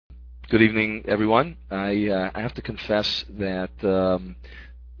Good evening, everyone. I have to confess that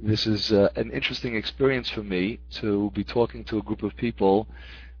this is an interesting experience for me to be talking to a group of people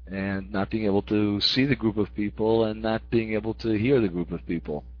and not being able to see the group of people and not being able to hear the group of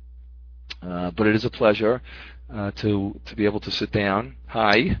people. But it is a pleasure to be able to sit down.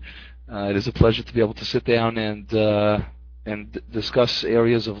 Hi. It is a pleasure to be able to sit down and discuss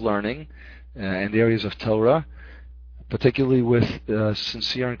areas of learning and areas of Torah, particularly with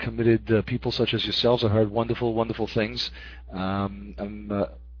sincere and committed people such as yourselves. I heard wonderful, wonderful things. I'm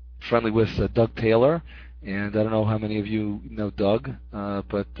friendly with Doug Taylor, and I don't know how many of you know Doug,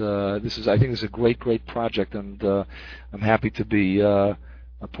 but I think this is a great, great project, and I'm happy to be a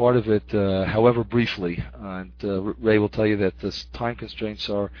part of it, however briefly. And Ray will tell you that the time constraints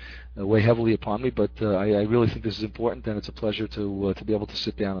are weigh heavily upon me, but I really think this is important, and it's a pleasure to be able to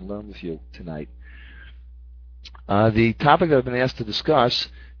sit down and learn with you tonight. The topic that I've been asked to discuss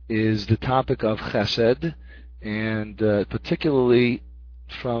is the topic of chesed, and particularly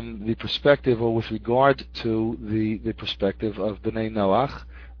from the perspective, or with regard to the perspective of Bnei Noach,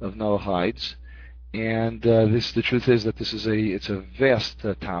 of Noahides. And the truth is that it's a vast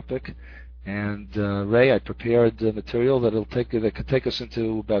topic. And Ray, I prepared material that could take us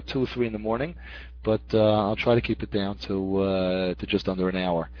into about 2 or 3 in the morning, but I'll try to keep it down to just under an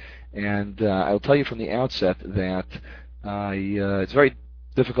hour. And I'll tell you from the outset that it's very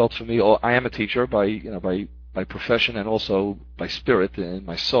difficult for me. I am a teacher by profession and also by spirit in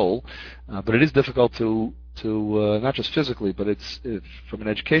my soul, but it is difficult to not just physically, but it's from an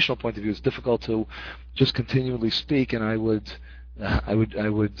educational point of view, it's difficult to just continually speak. And I would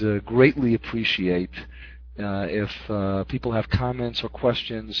greatly appreciate if people have comments or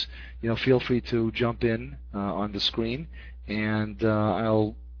questions. Feel free to jump in on the screen, and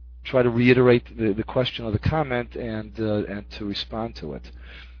I'll try to reiterate the question or the comment and to respond to it.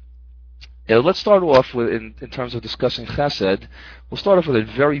 Let's start off with, in terms of discussing chesed, we'll start off with a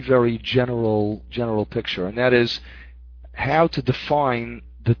very, very general picture, and that is how to define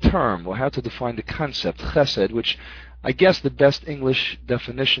the term, or how to define the concept chesed, which I guess the best English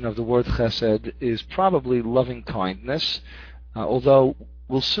definition of the word chesed is probably loving kindness, although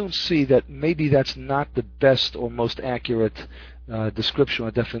we'll soon see that maybe that's not the best or most accurate description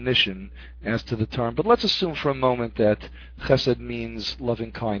or definition as to the term. But let's assume for a moment that chesed means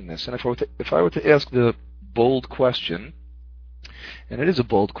loving kindness. And if I were to ask the bold question, and it is a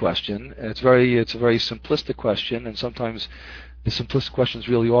bold question, it's a very simplistic question, and sometimes the simplistic questions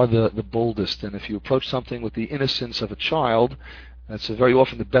really are the boldest. And if you approach something with the innocence of a child, that's very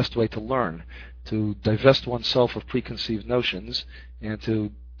often the best way to learn, to divest oneself of preconceived notions and to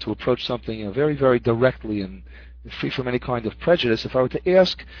approach something very, very directly and free from any kind of prejudice. If I were to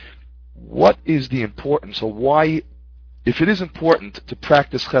ask, what is the importance, or why, if it is important to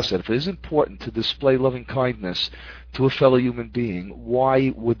practice chesed, if it is important to display loving kindness to a fellow human being, why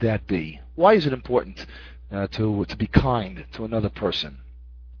would that be? Why is it important to be kind to another person?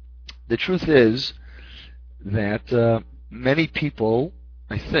 The truth is that many people,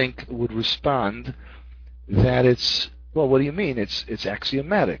 I think, would respond that it's, well, what do you mean? It's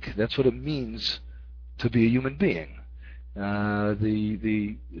axiomatic. That's what it means to be a human being.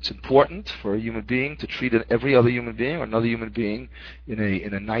 It's important for a human being to treat every other human being or another human being in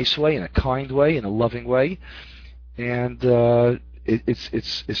a nice way, in a kind way, in a loving way, and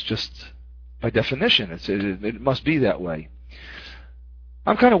it's just by definition it must be that way.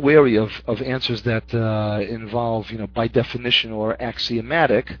 I'm kind of wary of answers that involve by definition or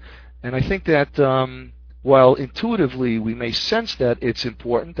axiomatic, and I think that while intuitively we may sense that it's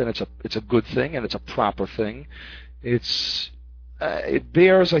important and it's a good thing and it's a proper thing, it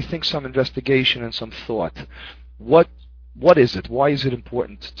bears, I think, some investigation and some thought. What is it? Why is it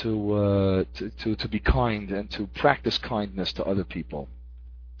important to be kind and to practice kindness to other people?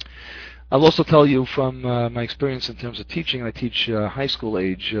 I'll also tell you from my experience in terms of teaching. I teach high school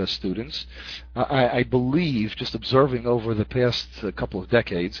age students. I believe, just observing over the past couple of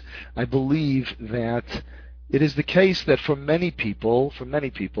decades, I believe that it is the case that for many people,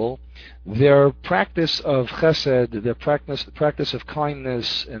 their practice of chesed, their practice of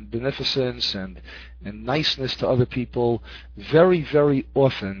kindness and beneficence and niceness to other people, very, very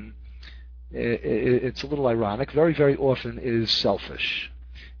often, it's a little ironic, very, very often is selfish.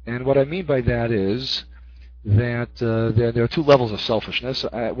 And what I mean by that is that there are 2 levels of selfishness.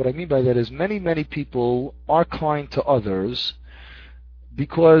 What I mean by that is many, many people are kind to others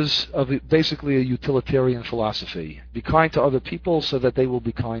because of basically a utilitarian philosophy. Be kind to other people so that they will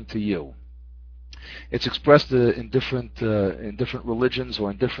be kind to you. It's expressed in different religions or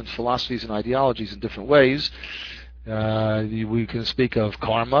in different philosophies and ideologies in different ways. We can speak of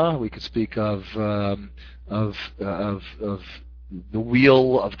karma. We could speak of the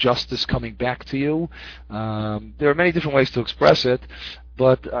wheel of justice coming back to you. There are many different ways to express it,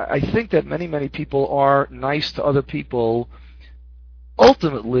 but I think that many people are nice to other people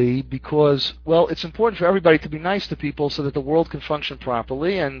ultimately because, well, it's important for everybody to be nice to people so that the world can function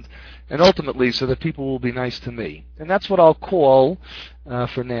properly, and ultimately so that people will be nice to me. And that's what I'll call,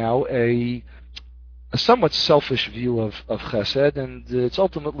 for now, a somewhat selfish view of chesed, and it's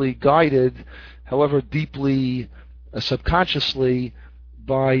ultimately guided, however deeply, subconsciously,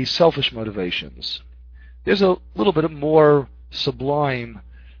 by selfish motivations. There's a little bit of more sublime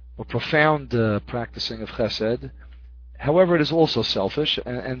or profound practicing of chesed. However, it is also selfish,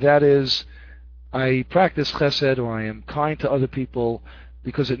 and that is, I practice chesed, or I am kind to other people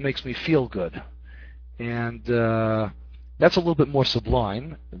because it makes me feel good. And that's a little bit more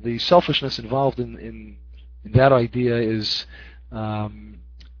sublime. The selfishness involved in that idea is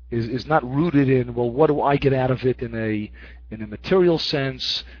not rooted in, well, what do I get out of it in a material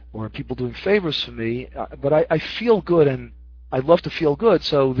sense, or in people doing favors for me, but I feel good, and I love to feel good,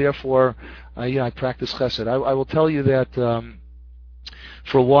 so therefore I practice chesed. I will tell you that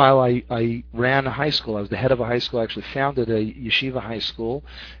for a while I ran a high school. I was the head of a high school. I actually founded a yeshiva high school,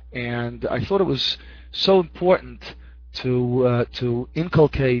 and I thought it was so important to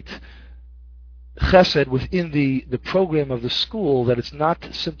inculcate chesed within the program of the school, that it's not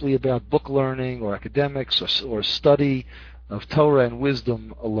simply about book learning or academics or study of Torah and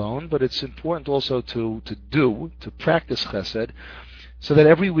wisdom alone, but it's important also to practice chesed, so that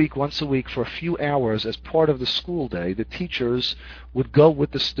every week, once a week, for a few hours as part of the school day, the teachers would go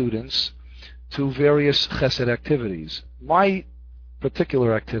with the students to various chesed activities. My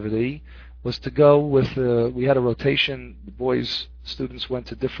particular activity was to go with, we had a rotation, the students went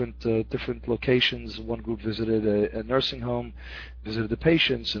to different locations. One group visited a nursing home, visited the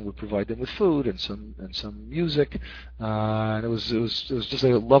patients, and would provide them with food and some music. And it was just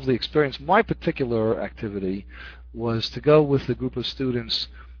a lovely experience. My particular activity was to go with a group of students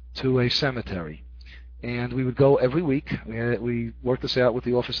to a cemetery. And we would go every week. We worked this out with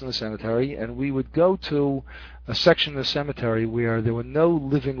the office in the cemetery, and we would go to a section of the cemetery where there were no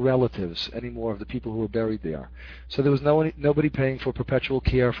living relatives anymore of the people who were buried there. So there was nobody paying for perpetual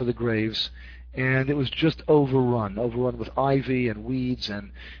care for the graves, and it was just overrun with ivy and weeds.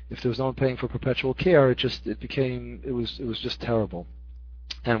 And if there was no one paying for perpetual care, it was just terrible.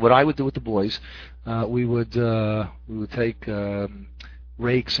 And what I would do with the boys, we would take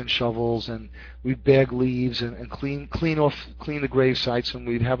rakes and shovels, and we'd bag leaves and clean the grave sites, and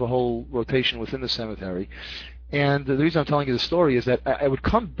we'd have a whole rotation within the cemetery. And the reason I'm telling you the story is that I would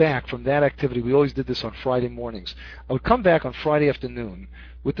come back from that activity. We always did this on Friday mornings. I would come back on Friday afternoon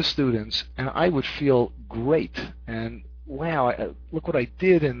with the students, and I would feel great. And wow, look what I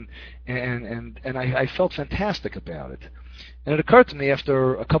did, and I felt fantastic about it. And it occurred to me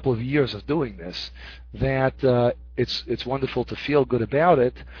after a couple of years of doing this that it's wonderful to feel good about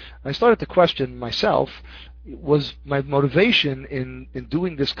it. I started to question myself: was my motivation in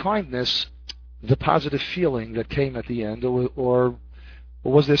doing this kindness the positive feeling that came at the end, or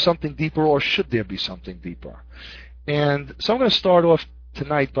was there something deeper, or should there be something deeper? And so I'm going to start off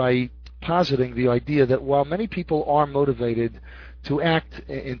tonight by positing the idea that while many people are motivated to act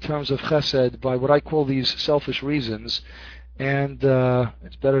in terms of chesed by what I call these selfish reasons, and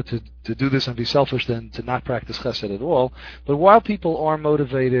it's better to do this and be selfish than to not practice chesed at all, but while people are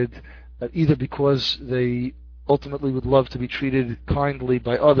motivated either because they ultimately would love to be treated kindly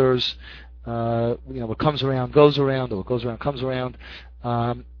by others, what comes around goes around, or what goes around comes around,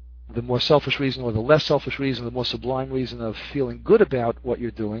 the more selfish reason or the less selfish reason, the more sublime reason of feeling good about what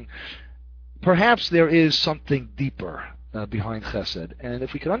you're doing, perhaps there is something deeper behind chesed. And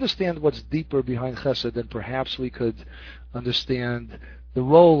if we could understand what's deeper behind chesed, then perhaps we could understand the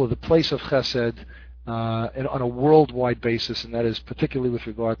role or the place of chesed on a worldwide basis, and that is particularly with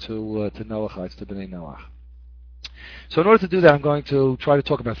regard to Noachites, to Bnei Noach. So in order to do that, I'm going to try to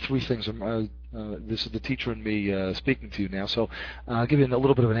talk about three things. This is the teacher and me speaking to you now. So I'll give you a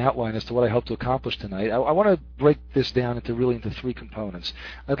little bit of an outline as to what I hope to accomplish tonight. I want to break this down into three components.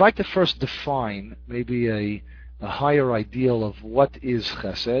 I'd like to first define maybe a higher ideal of what is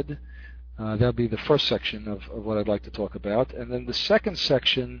chesed. That'll be the first section of what I'd like to talk about. And then the second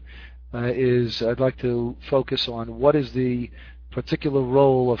section is I'd like to focus on what is the particular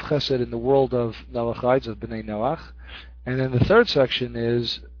role of chesed in the world of Noachites, of Bnei Noach. And then the third section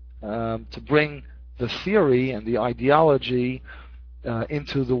is to bring the theory and the ideology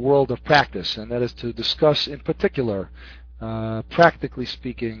into the world of practice, and that is to discuss in particular, practically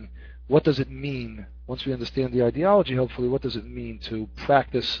speaking, what does it mean, once we understand the ideology, hopefully, what does it mean to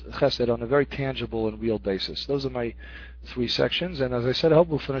practice chesed on a very tangible and real basis. Those are my 3 sections, and as I said, I hope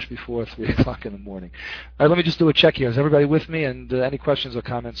we'll finish before 3 o'clock in the morning. All right, let me just do a check here. Is everybody with me, and any questions or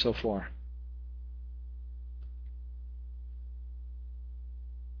comments so far?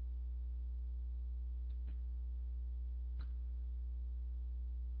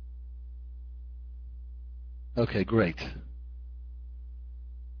 Okay, great.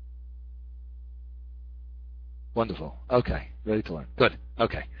 Wonderful. Okay, ready to learn. Good.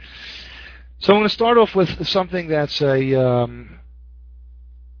 Okay. So I'm going to start off with something that's an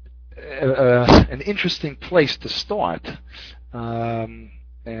interesting place to start,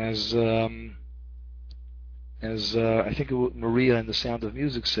 as I think Maria in The Sound of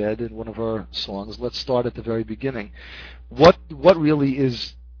Music said in one of her songs. Let's start at the very beginning. What really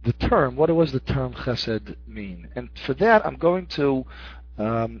is the term? What does the term chesed mean? And for that, I'm going to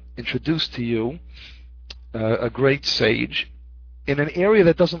introduce to you a great sage in an area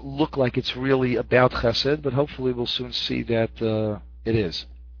that doesn't look like it's really about chesed, but hopefully we'll soon see that it is.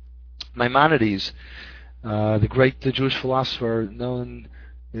 Maimonides, the great Jewish philosopher known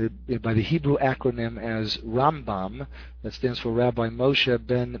by the Hebrew acronym as Rambam, that stands for Rabbi Moshe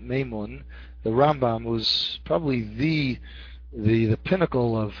ben Maimun. The Rambam was probably the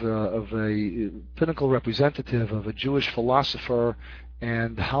pinnacle of a pinnacle representative of a Jewish philosopher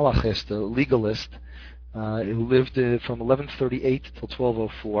and halachist, a legalist, who lived from 1138 till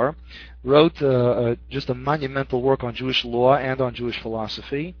 1204, wrote just a monumental work on Jewish law and on Jewish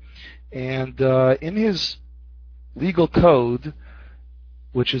philosophy. And in his legal code,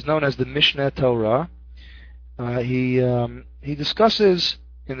 which is known as the Mishneh Torah, he discusses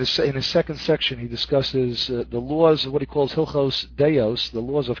in his second section. He discusses the laws of what he calls Hilchos Deos, the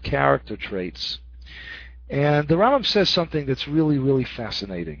laws of character traits. And the Rambam says something that's really, really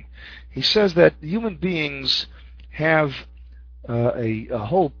fascinating. He says that human beings have a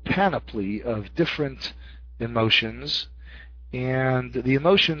whole panoply of different emotions, and the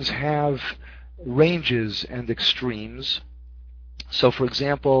emotions have ranges and extremes. So, for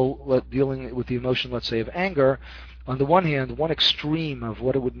example, dealing with the emotion, let's say, of anger, on the one hand, one extreme of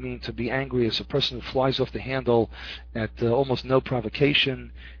what it would mean to be angry is a person who flies off the handle at almost no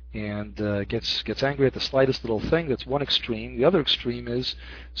provocation and gets angry at the slightest little thing. That's one extreme. The other extreme is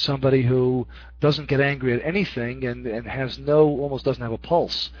somebody who doesn't get angry at anything and almost doesn't have a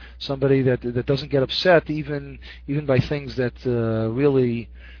pulse. Somebody that doesn't get upset even by things that really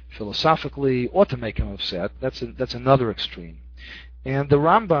philosophically ought to make him upset. That's another extreme. And the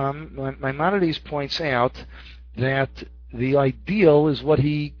Rambam, Maimonides, points out that the ideal is what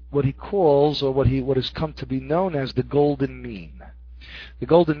he calls, or what has come to be known as, the golden mean. The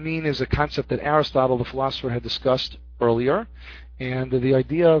golden mean is a concept that Aristotle, the philosopher, had discussed earlier, and the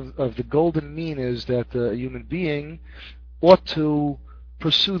idea of the golden mean is that a human being ought to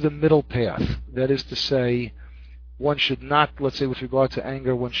pursue the middle path. That is to say, one should not, let's say with regard to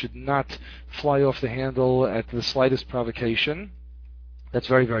anger, one should not fly off the handle at the slightest provocation. That's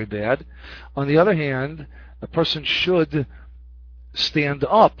very, very bad. On the other hand, a person should stand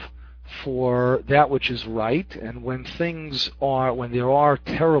up for that which is right, and when there are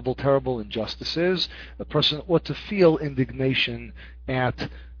terrible, terrible injustices, a person ought to feel indignation at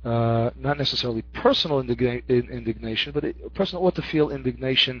not necessarily personal indignation, but a person ought to feel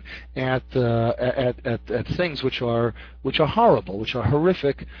indignation at things which are horrible, which are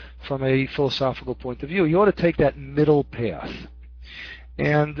horrific from a philosophical point of view. You ought to take that middle path.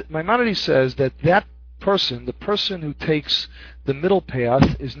 And Maimonides says that person, the person who takes the middle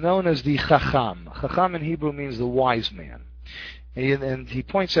path, is known as the Chacham. Chacham in Hebrew means the wise man. And he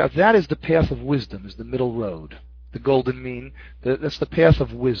points out that is the path of wisdom, is the middle road. The golden mean, that's the path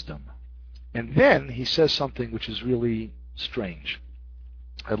of wisdom. And then he says something which is really strange.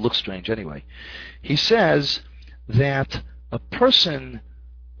 It looks strange anyway. He says that a person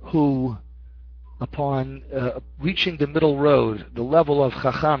who, upon reaching the middle road, the level of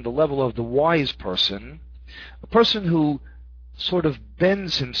Chacham, the level of the wise person, a person who sort of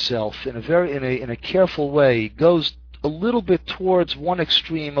bends himself in a careful way, goes a little bit towards one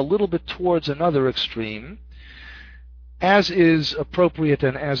extreme, a little bit towards another extreme, as is appropriate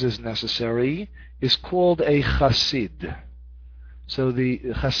and as is necessary, is called a Chassid. So the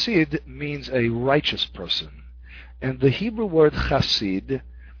Chassid means a righteous person. And the Hebrew word Chassid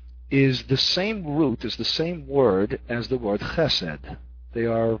is the same root, is the same word as the word chesed. They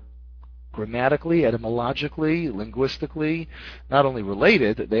are grammatically, etymologically, linguistically, not only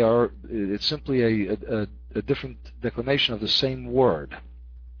related, it's simply a different declination of the same word.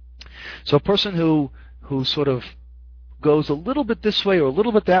 So a person who sort of goes a little bit this way or a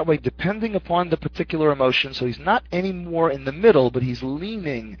little bit that way, depending upon the particular emotion. So he's not anymore in the middle, but he's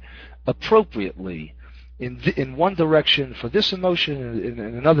leaning appropriately in one direction for this emotion, in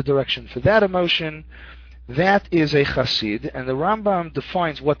another direction for that emotion. That is a chassid, and the Rambam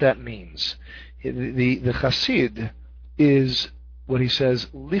defines what that means. The chassid is what he says,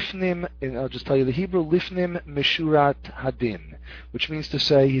 lifnim, and I'll just tell you the Hebrew, lifnim meshurat hadin, which means to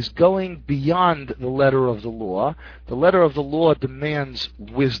say he's going beyond the letter of the law. The letter of the law demands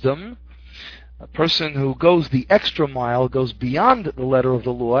wisdom. A person who goes the extra mile goes beyond the letter of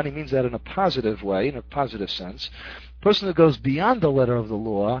the law, and he means that in a positive way, in a positive sense. A person who goes beyond the letter of the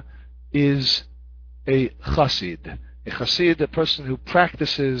law is a chassid. A chassid, a person who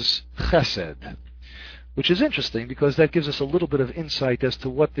practices chesed, which is interesting because that gives us a little bit of insight as to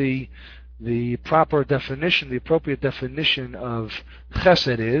what the proper definition, the appropriate definition of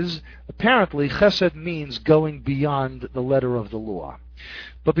chesed is. Apparently, chesed means going beyond the letter of the law.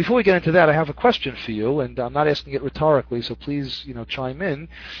 But before we get into that, I have a question for you, and I'm not asking it rhetorically, so please, chime in.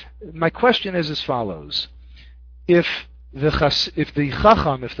 My question is as follows: If the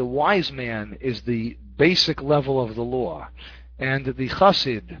chacham, if the wise man is the basic level of the law, and the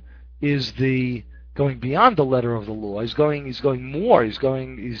chassid is the going beyond the letter of the law, he's going more, he's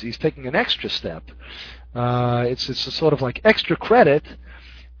taking an extra step. It's a sort of like extra credit,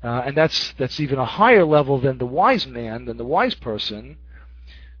 and that's even a higher level than the wise man, than the wise person.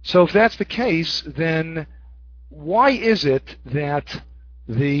 So if that's the case, then why is it that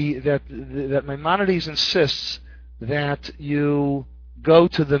that Maimonides insists that you go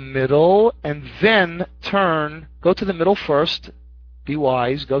to the middle and then go to the middle first, be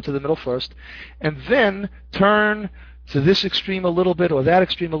wise, go to the middle first, and then turn to this extreme a little bit or that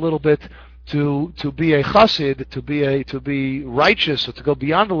extreme a little bit to be a chassid, to be righteous, or to go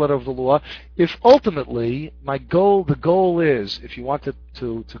beyond the letter of the law, if ultimately the goal is, if you want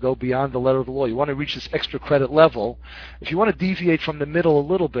to go beyond the letter of the law, you want to reach this extra credit level, if you want to deviate from the middle a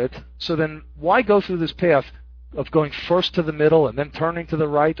little bit, so then why go through this path of going first to the middle and then turning to the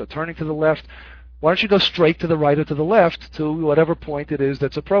right or turning to the left? Why don't you go straight to the right or to the left to whatever point it is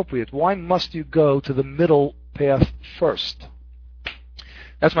that's appropriate? Why must you go to the middle path first?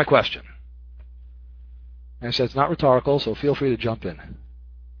 That's my question. And I said it's not rhetorical, so feel free to jump in.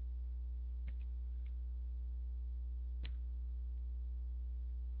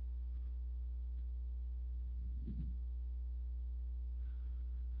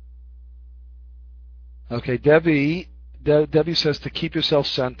 Okay, Debbie says to keep yourself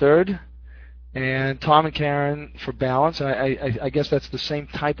centered, and Tom and Karen for balance. I guess that's the same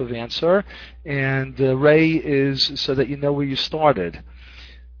type of answer. And Ray is so that you know where you started.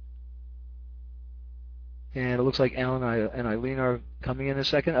 And it looks like Alan and Eileen are coming in a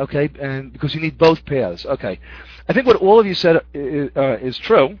second. Okay, and because you need both paths. Okay, I think what all of you said is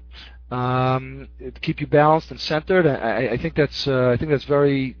true. To keep you balanced and centered. I think that's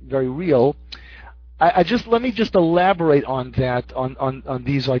very, very real. Let me just elaborate on that, on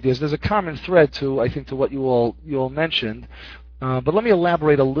these ideas. There's a common thread to what you all mentioned, but let me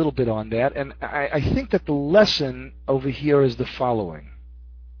elaborate a little bit on that. And I think that the lesson over here is the following.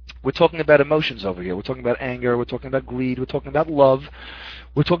 We're talking about emotions over here. We're talking about anger. We're talking about greed. We're talking about love.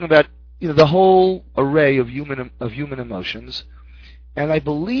 We're talking about the whole array of human emotions. And I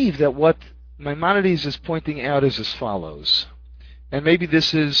believe that what Maimonides is pointing out is as follows. And maybe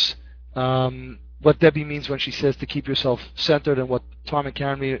this is what Debbie means when she says to keep yourself centered, and what Tom and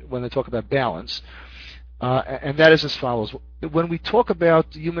Karen mean when they talk about balance. And that is as follows. When we talk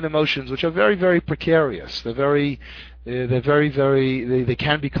about human emotions, which are very, very precarious, they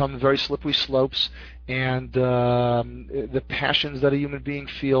can become very slippery slopes, and the passions that a human being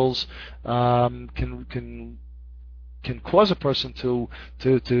feels can cause a person to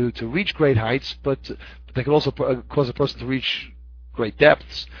reach great heights, but they can also cause a person to reach great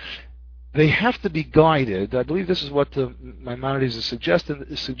depths. They have to be guided. I believe this is what Maimonides is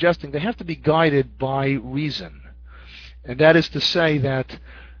suggesting. They have to be guided by reason. And that is to say that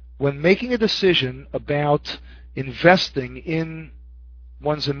when making a decision about investing in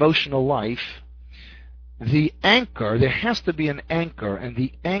one's emotional life, there has to be an anchor, and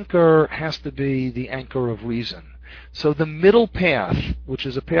the anchor has to be the anchor of reason. So the middle path, which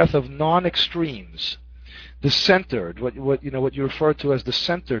is a path of non-extremes, the centered, what you refer to as the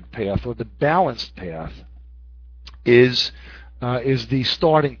centered path or the balanced path, is the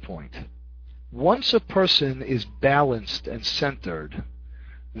starting point. Once a person is balanced and centered,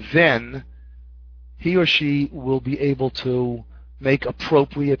 then he or she will be able to make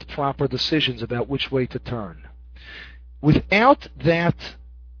appropriate, proper decisions about which way to turn. Without that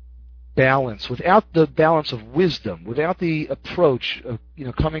balance, without the balance of wisdom, without the approach of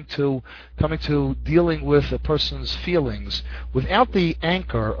coming to dealing with a person's feelings, without the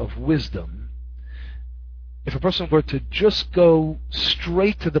anchor of wisdom, if a person were to just go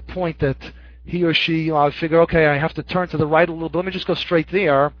straight to the point that he or she, I figure, okay, I have to turn to the right a little bit, let me just go straight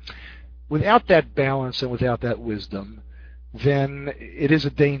there, without that balance and without that wisdom, then it is a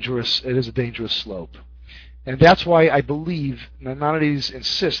dangerous slope. And that's why I believe Maimonides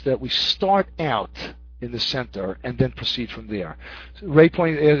insists that we start out in the center and then proceed from there. So Ray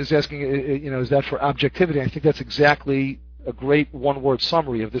is asking, is that for objectivity? I think that's exactly a great one-word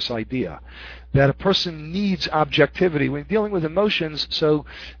summary of this idea, that a person needs objectivity when dealing with emotions. So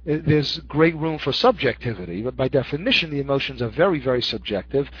there's great room for subjectivity, but by definition, the emotions are very, very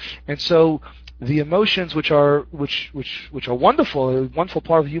subjective, and so the emotions, which are wonderful, a wonderful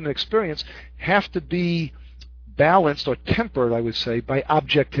part of the human experience, have to be balanced or tempered, I would say, by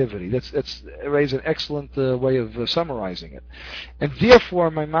objectivity. That's Ray's an excellent way of summarizing it, and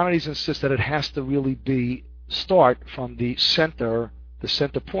therefore Maimonides insists that it has to really start from the center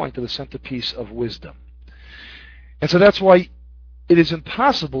point, or the centerpiece of wisdom. And so that's why it is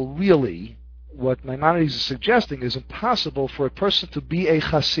impossible, really, what Maimonides is suggesting is impossible for a person to be a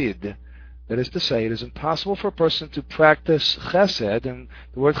chassid. That is to say, it is impossible for a person to practice chesed, and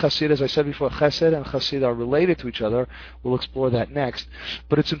the word chassid, as I said before, chesed and chassid are related to each other. We'll explore that next.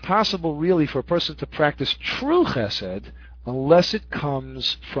 But it's impossible, really, for a person to practice true chesed unless it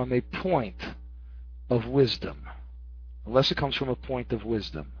comes from a point of wisdom. Unless it comes from a point of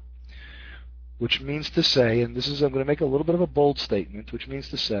wisdom. Which means to say, and I'm going to make a little bit of a bold statement, which means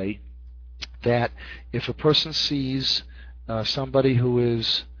to say that if a person sees somebody who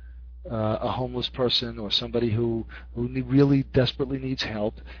is a homeless person, or somebody who really desperately needs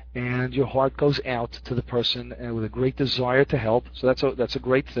help, and your heart goes out to the person and with a great desire to help, so that's a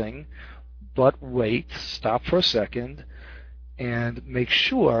great thing. But wait, stop for a second, and make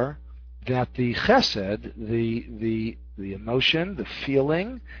sure that the chesed, the emotion, the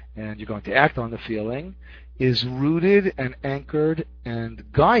feeling, and you're going to act on the feeling, is rooted and anchored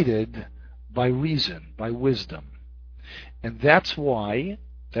and guided by reason, by wisdom. And that's why,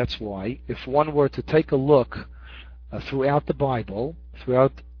 if one were to take a look throughout the Bible,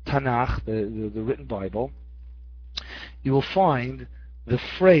 throughout Tanakh, the written Bible, you will find the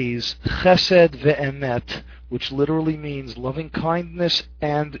phrase chesed ve'emet, which literally means loving kindness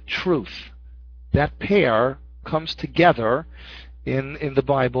and truth. That pair comes together in the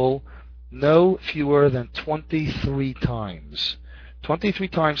Bible no fewer than 23 times. 23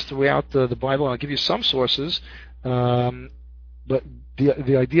 times throughout the Bible. I'll give you some sources, but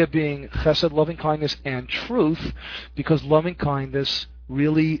the idea being chesed, loving kindness, and truth, because loving kindness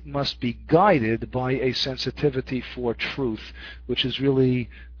really must be guided by a sensitivity for truth, which is really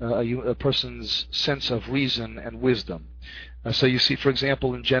a person's sense of reason and wisdom. So you see, for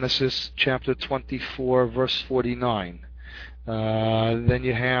example, in Genesis chapter 24, verse 49. Then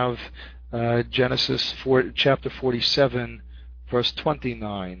you have Genesis chapter 47, verse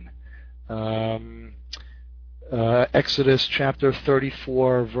 29. Exodus chapter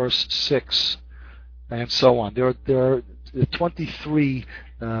 34, verse 6, and so on. There are 23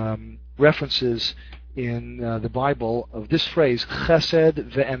 references in the Bible of this phrase,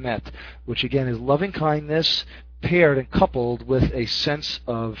 chesed ve'emet, which again is loving kindness paired and coupled with a sense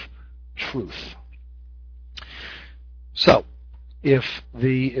of truth. So, if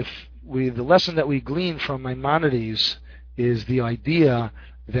the lesson that we glean from Maimonides is the idea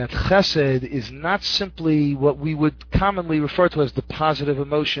that chesed is not simply what we would commonly refer to as the positive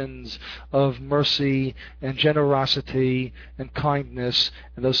emotions of mercy and generosity and kindness,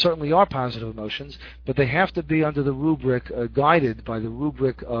 and those certainly are positive emotions, but they have to be under the rubric, guided by the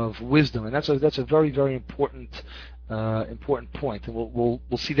rubric of wisdom, and that's a very, very important point, and we'll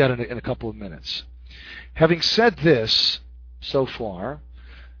see that in a couple of minutes. Having said this, so far,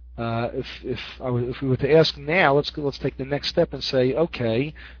 if we were to ask now, let's take the next step and say,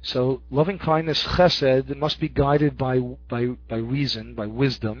 okay, so loving kindness, chesed, must be guided by reason, by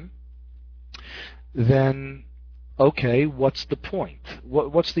wisdom. Then, okay, what's the point?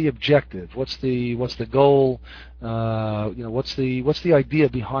 What's the objective? What's the goal? What's the idea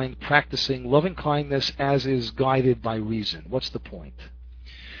behind practicing loving kindness as is guided by reason? What's the point?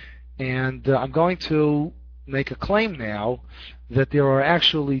 And I'm going to make a claim now that there are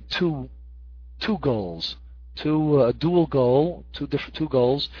actually two goals, two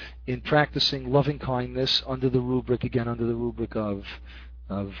goals in practicing loving kindness under the rubric of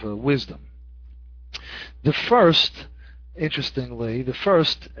wisdom. The first, interestingly,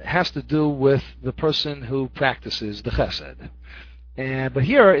 has to do with the person who practices the chesed. But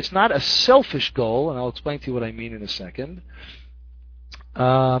here, it's not a selfish goal, and I'll explain to you what I mean in a second.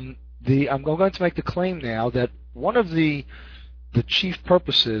 I'm going to make the claim now that one of the chief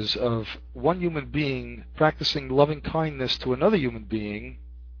purposes of one human being practicing loving kindness to another human being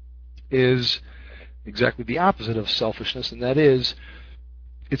is exactly the opposite of selfishness, and that is,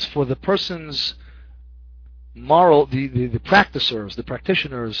 it's for the person's moral, the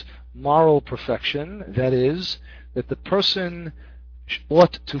practitioner's moral perfection. That is, that the person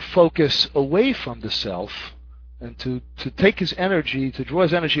ought to focus away from the self and to take his energy, to draw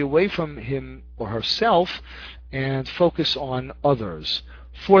his energy away from him or herself and focus on others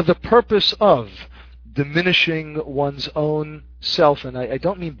for the purpose of diminishing one's own self. And I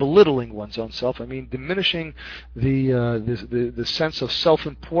don't mean belittling one's own self. I mean diminishing the sense of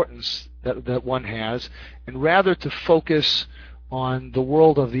self-importance that one has, and rather to focus on the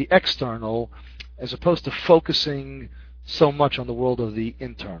world of the external as opposed to focusing so much on the world of the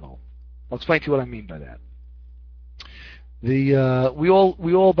internal. I'll explain to you what I mean by that. We all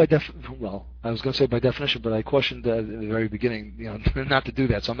well, I was going to say by definition, but I cautioned at the very beginning, not to do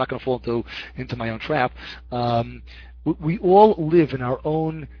that. So I'm not going to fall into my own trap. We all live in our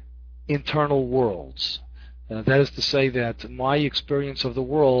own internal worlds. That is to say that my experience of the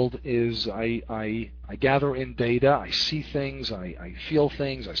world is I gather in data, I see things, I feel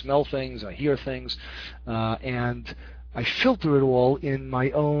things, I smell things, I hear things, and I filter it all in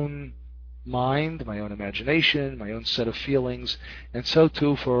my own mind, my own imagination, my own set of feelings, and so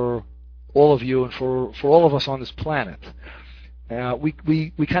too for all of you and for all of us on this planet.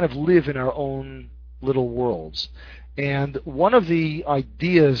 We kind of live in our own little worlds. And one of the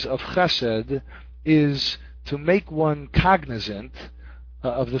ideas of chesed is to make one cognizant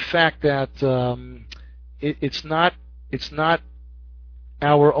of the fact that it's not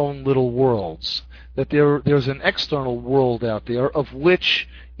our own little worlds, that there's an external world out there of which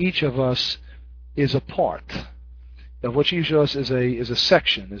each of us is a part, of which each of us is a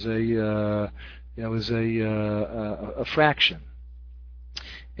section, is a fraction.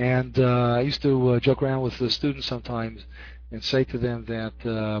 And I used to joke around with the students sometimes and say to them that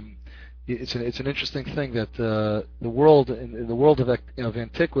it's an interesting thing that in the world of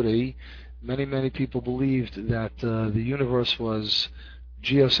antiquity, many people believed that the universe was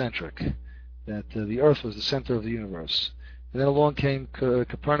geocentric, that the Earth was the center of the universe. And then along came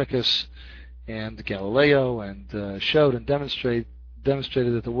Copernicus and Galileo and showed and demonstrated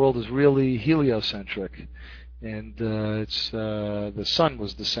that the world is really heliocentric, and the sun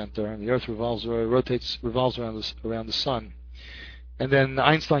was the center, and the Earth revolves around the sun. And then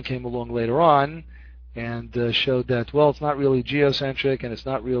Einstein came along later on and showed that, well, it's not really geocentric and it's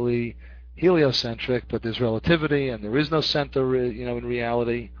not really heliocentric, but there's relativity and there is no center, in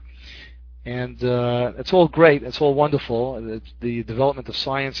reality. And it's all great, it's all wonderful. The development of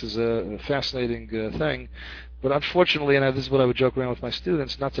science is a fascinating thing. But unfortunately, and this is what I would joke around with my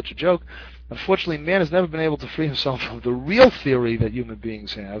students, not such a joke, unfortunately man has never been able to free himself of the real theory that human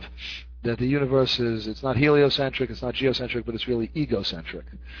beings have, that the universe it's not heliocentric, it's not geocentric, but it's really egocentric.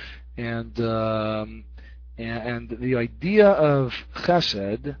 And the idea of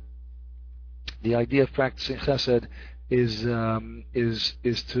chesed, the idea of practicing chesed is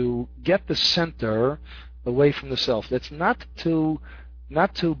to get the center away from the self. That's not to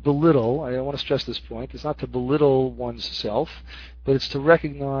belittle. I want to stress this point. It's not to belittle one's self, but it's to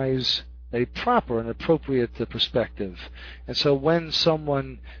recognize a proper and appropriate perspective. And so when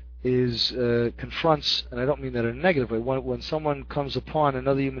someone confronts, and I don't mean that in a negative way, when someone comes upon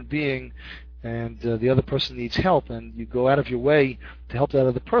another human being and the other person needs help, and you go out of your way to help that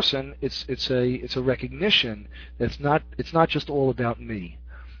other person, it's a recognition that it's not just all about me.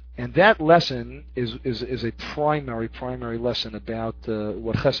 And that lesson is a primary lesson about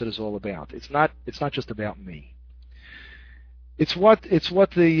what chesed is all about. It's not just about me. It's what the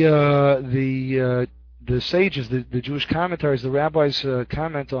sages, the Jewish commentaries, the rabbis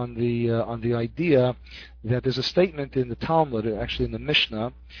comment on the idea that there's a statement in the Talmud, actually in the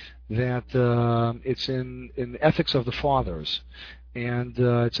Mishnah, that it's in Ethics of the Fathers. And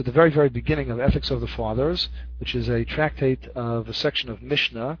it's at the very, very beginning of Ethics of the Fathers, which is a tractate of a section of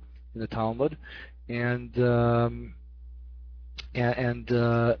Mishnah in the Talmud. And the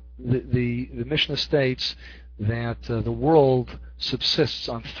Mishnah states that the world subsists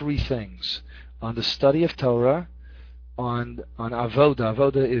on three things: on the study of Torah, on avoda.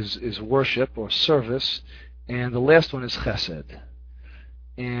 Avoda is worship or service, and the last one is chesed.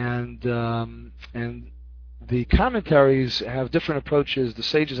 And the commentaries have different approaches. The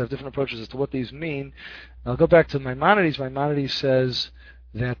sages have different approaches as to what these mean. I'll go back to Maimonides. Maimonides says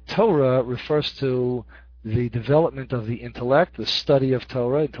that Torah refers to the development of the intellect, the study of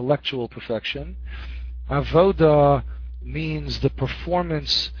Torah, intellectual perfection. Avoda means the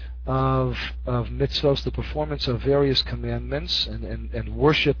performance of mitzvos, the performance of various commandments and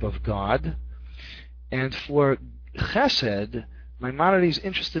worship of God. And for chesed, Maimonides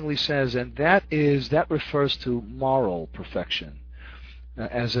interestingly says, and that refers to moral perfection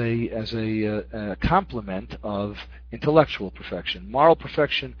as a complement of intellectual perfection. Moral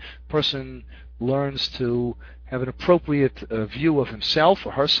perfection, person learns to have an appropriate view of himself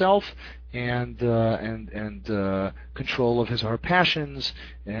or herself, and control of his or her passions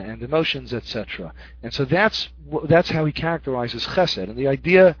and emotions, etc. And so that's how he characterizes chesed. And the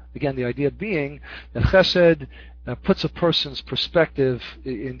idea being that chesed puts a person's perspective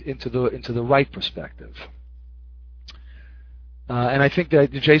into the right perspective. And I think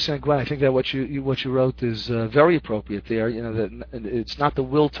that Jason and Gwen, I think that what you wrote is very appropriate there. That it's not the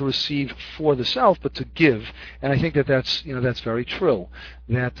will to receive for the self, but to give. And I think that's very true.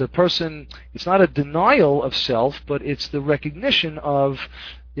 That the person, it's not a denial of self, but it's the recognition of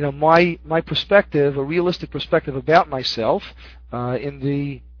my perspective, a realistic perspective about myself in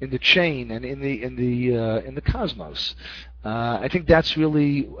the chain and in the cosmos. I think that's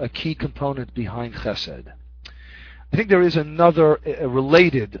really a key component behind chesed. I think there is another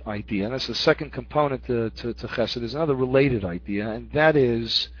related idea, and that's the second component to chesed, is another related idea, and that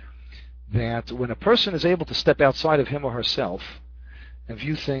is that when a person is able to step outside of him or herself and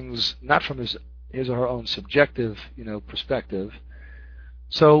view things not from his or her own subjective perspective,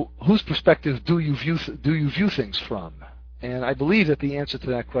 so whose perspective do you view things from? And I believe that the answer to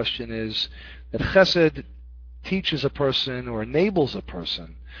that question is that chesed teaches a person or enables a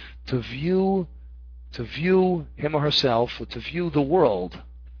person to view him or herself, or to view the world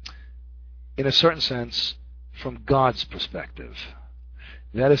in a certain sense from God's perspective.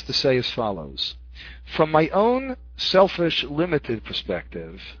 That is to say as follows. From my own selfish, limited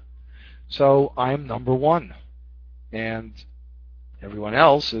perspective, so I'm number one, and everyone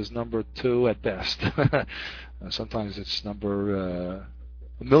else is number two at best. Sometimes it's number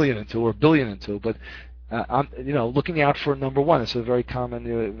 1,000,002 or 1,000,002, but I'm looking out for number one. It's a very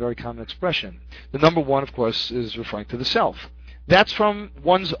common expression. The number one, of course, is referring to the self. That's from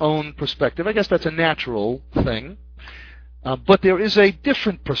one's own perspective. I guess that's a natural thing. But there is a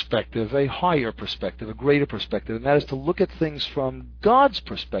different perspective, a higher perspective, a greater perspective, and that is to look at things from God's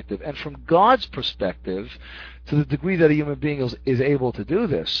perspective. And from God's perspective, to the degree that a human being is able to do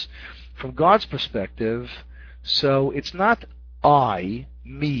this, from God's perspective, so it's not I,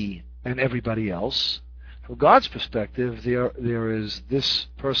 me, and everybody else. From God's perspective, there is this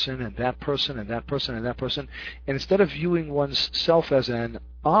person and that person and that person and that person. And instead of viewing one's self as an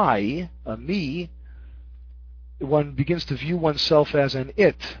I, a me, one begins to view oneself as an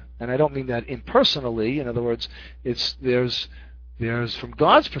it. And I don't mean that impersonally. In other words, there's from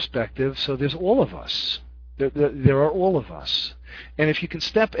God's perspective, so there's all of us. There are all of us. And if you can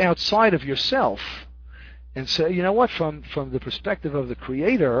step outside of yourself and say, you know what, from the perspective of the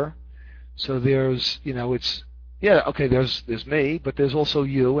Creator, so there's, there's me, but there's also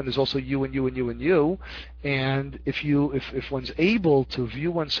you, and there's also you and you and you and you. And if one's able to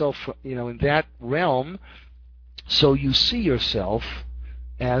view oneself, in that realm, so you see yourself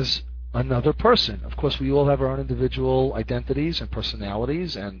as another person. Of course, we all have our own individual identities and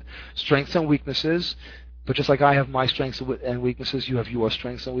personalities and strengths and weaknesses. But just like I have my strengths and weaknesses, you have your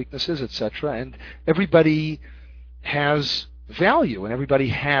strengths and weaknesses, etc. And everybody has value, and everybody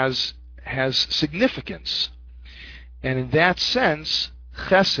has significance. And in that sense,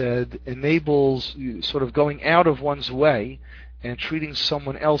 chesed enables sort of going out of one's way and treating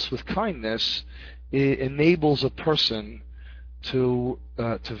someone else with kindness. It enables a person to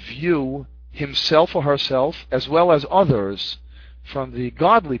view himself or herself as well as others from the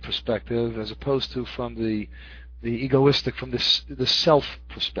godly perspective, as opposed to from the egoistic, from the self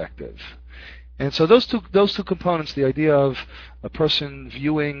perspective. And so those two components, the idea of a person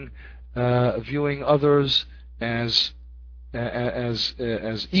viewing others as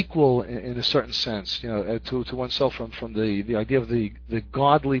equal in a certain sense, to oneself from the idea of the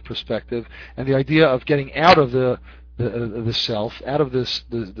godly perspective, and the idea of getting out of the self, out of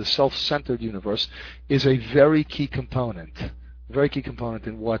the self-centered universe, is a very key component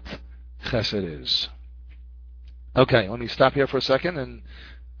in what chesed is. Okay, let me stop here for a second and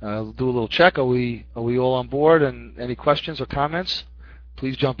do a little check. Are we all on board? And any questions or comments?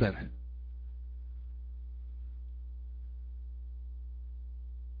 Please jump in.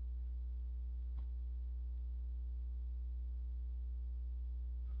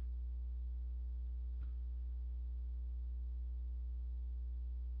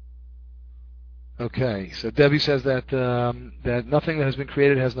 Okay, so Debbie says that that nothing that has been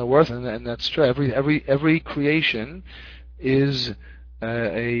created has no worth, and that's true. Every creation is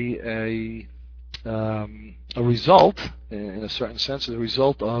a result, in a certain sense, a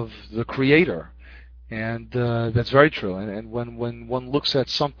result of the Creator, and that's very true. And when one looks at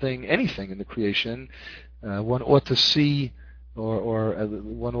something, anything in the creation, one ought to see, or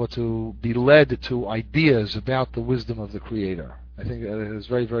one ought to be led to ideas about the wisdom of the Creator. I think that is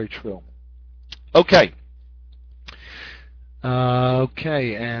very, very true. Okay.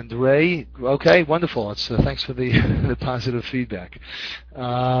 Okay, and Ray. Okay, wonderful. Thanks for the the positive feedback.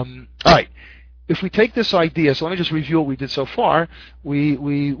 All right. If we take this idea, so let me just review what we did so far.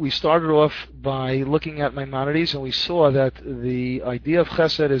 We started off by looking at Maimonides, and we saw that the idea of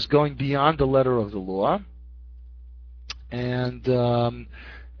Chesed is going beyond the letter of the law, and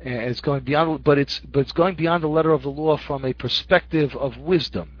it's going beyond, but it's going beyond the letter of the law from a perspective of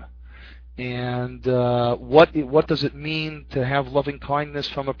wisdom. And what does it mean to have loving kindness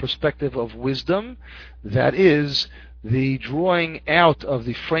from a perspective of wisdom? That is the drawing out of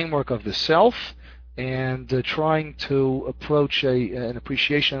the framework of the self and trying to approach an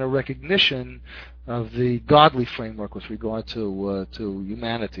appreciation and a recognition of the godly framework with regard to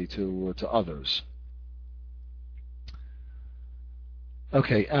humanity, to others.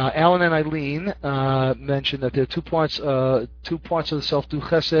 Okay, Alan and Eileen mentioned that there are two parts of the self: do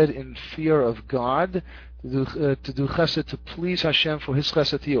chesed in fear of God, to do chesed to please Hashem for His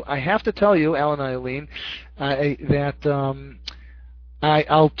chesed to you. I have to tell you, Alan and Eileen, that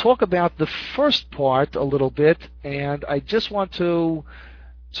I'll talk about the first part a little bit, and I just want to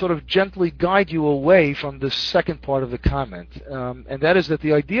sort of gently guide you away from the second part of the comment, and that is that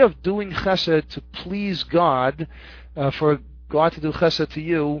the idea of doing chesed to please God, for God to do chesed to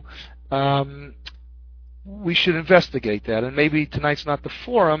you, we should investigate that. And maybe tonight's not the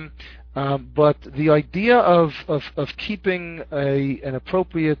forum, but the idea of keeping an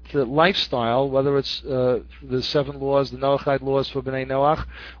appropriate lifestyle, whether it's the 7 laws, the Noachide laws for Bnei Noach,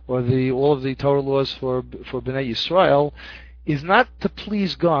 or all of the Torah laws for Bnei Yisrael, is not to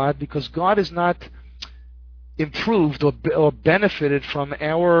please God, because God is not improved or benefited from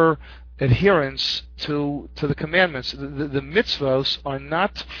our adherence to the commandments. The mitzvos are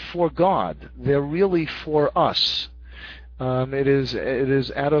not for God; they're really for us. It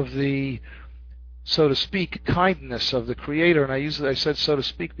is out of the, so to speak, kindness of the Creator. And I said so to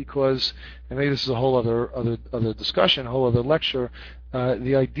speak because, and maybe this is a whole other discussion, a whole other lecture.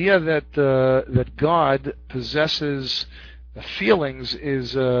 The idea that God possesses feelings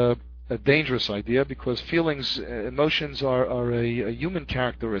is a dangerous idea, because feelings, emotions are a human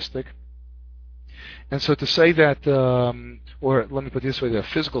characteristic. And so to say that, or let me put it this way, they're a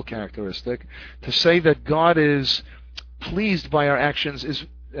physical characteristic. To say that God is pleased by our actions is,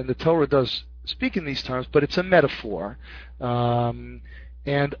 and the Torah does speak in these terms, but it's a metaphor. And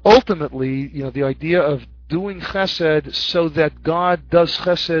ultimately, the idea of doing chesed so that God does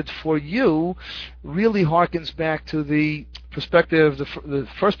chesed for you really harkens back to the perspective, the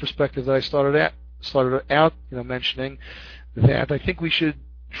first perspective that I started out mentioning, that I think we should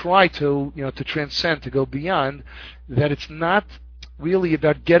try to transcend, to go beyond, that it's not really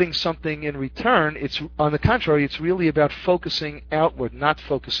about getting something in return. It's, on the contrary, it's really about focusing outward, not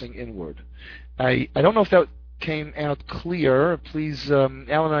focusing inward. I don't know if that came out clear. Please, Alan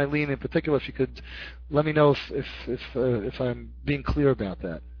and Eileen in particular, if you could let me know if I'm being clear about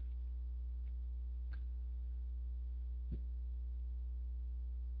that.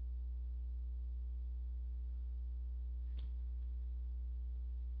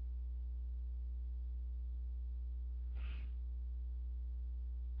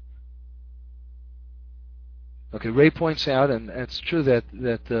 Okay, Ray points out, and it's true that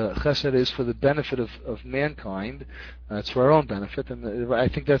chesed is for the benefit of mankind. It's for our own benefit, and I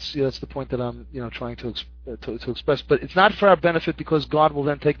think that's the point that I'm trying to express. But it's not for our benefit because God will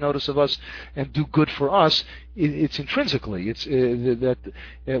then take notice of us and do good for us. It's intrinsically. It's that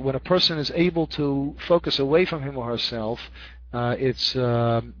when a person is able to focus away from him or herself,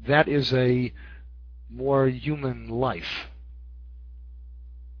 that is a more human life.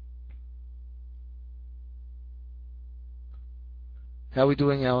 How are we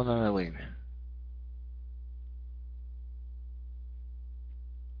doing, Alan and Eileen?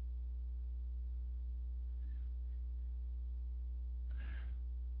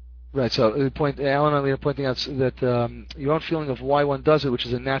 Right. So Alan and Eileen are pointing out that your own feeling of why one does it, which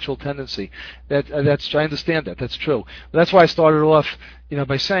is a natural tendency. That's I understand that. That's true. But that's why I started off,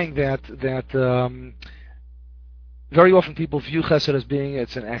 by saying that very often people view chesed as being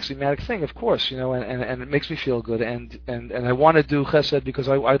it's an axiomatic thing, of course, and it makes me feel good, and I want to do chesed because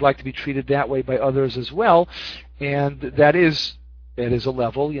I'd like to be treated that way by others as well, and that is a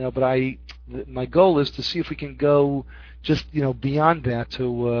level, but my goal is to see if we can go just beyond that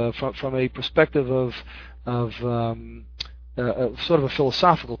to from a perspective of sort of a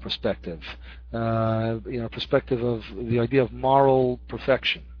philosophical perspective, perspective of the idea of moral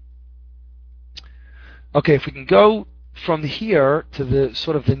perfection. Okay, if we can go from here to the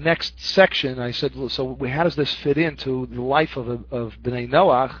sort of the next section, I said, so how does this fit into the life of Bnei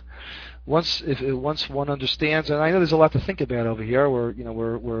Noach? Once one understands, and I know there's a lot to think about over here.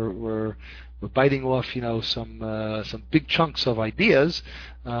 We're biting off some big chunks of ideas,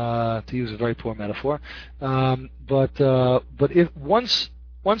 to use a very poor metaphor. But if once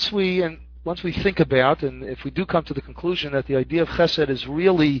we think about, and if we do come to the conclusion that the idea of chesed is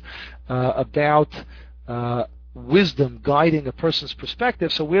really about wisdom guiding a person's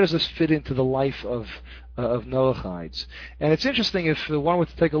perspective, so where does this fit into the life of Noachides? And it's interesting if one were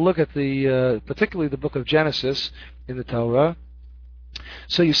to take a look at particularly the book of Genesis in the Torah.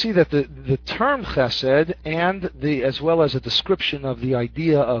 So you see that the term chesed and as well as a description of the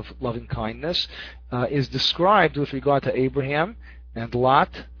idea of loving kindness is described with regard to Abraham and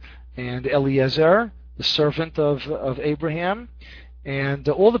Lot and Eliezer, the servant of Abraham, and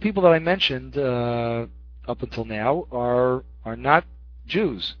all the people that I mentioned up until now are not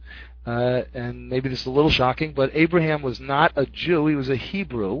Jews. And maybe this is a little shocking, but Abraham was not a Jew, he was a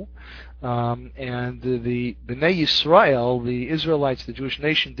Hebrew. And the Bnei Yisrael, the Israelites, the Jewish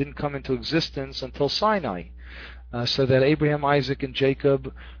nation, didn't come into existence until Sinai. So that Abraham, Isaac, and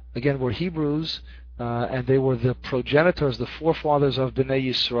Jacob, again, were Hebrews, and they were the progenitors, the forefathers of Bnei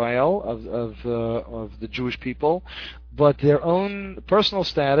Yisrael, of the Jewish people. But their own personal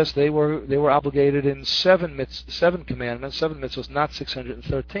status, they were obligated in seven commandments, 7 mitzvahs, not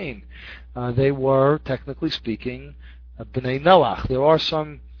 613. They were, technically speaking, Bnei Noach. There are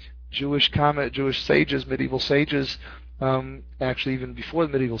some Jewish sages, medieval sages, actually even before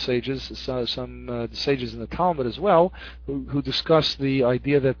the medieval sages, some sages in the Talmud as well, who discuss the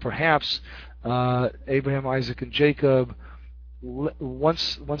idea that perhaps Abraham, Isaac, and Jacob,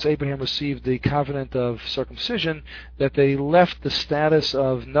 once Abraham received the covenant of circumcision, that they left the status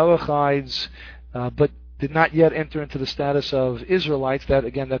of Noachides, but did not yet enter into the status of Israelites. That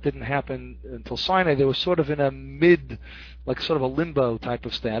didn't happen until Sinai. They were sort of in a sort of a limbo type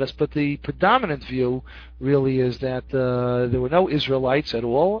of status. But the predominant view really is that there were no Israelites at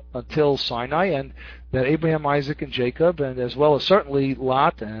all until Sinai, and that Abraham, Isaac, and Jacob, and as well as certainly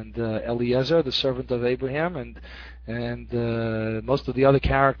Lot and Eliezer, the servant of Abraham, and most of the other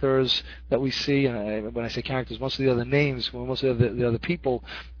characters that we see, and when I say characters, most of the other names, most of the other people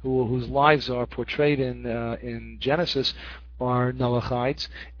whose lives are portrayed in Genesis are Noachides,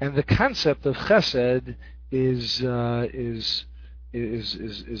 and the concept of chesed is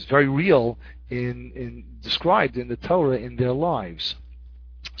very real in described in the Torah in their lives.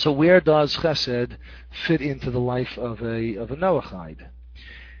 So where does chesed fit into the life of a Noachide?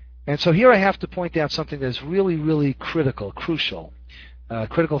 And so here I have to point out something that's really, really crucial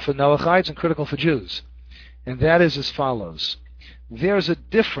for Noachides and critical for Jews. And that is as follows. There's a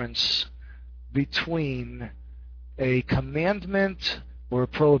difference between a commandment or a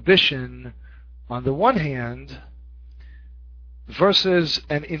prohibition on the one hand versus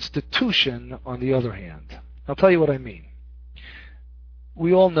an institution on the other hand. I'll tell you what I mean.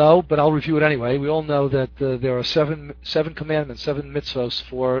 We all know, but I'll review it anyway, we all know that there are seven commandments, 7 mitzvahs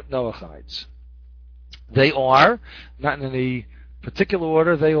for Noachides. They are, not in any particular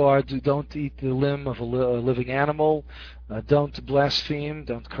order, they are: don't eat the limb of a living animal, don't blaspheme,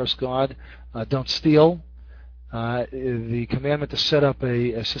 don't curse God, don't steal. The commandment to set up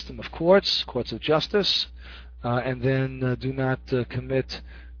a system of courts of justice, and then do not commit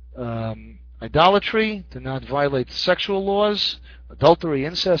idolatry, do not violate sexual laws, adultery,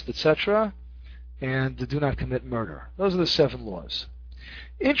 incest, etc., and do not commit murder. Those are the 7 laws.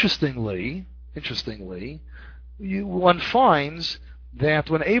 Interestingly, one finds that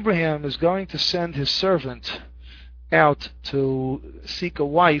when Abraham is going to send his servant out to seek a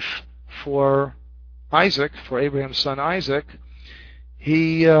wife for Isaac, for Abraham's son Isaac,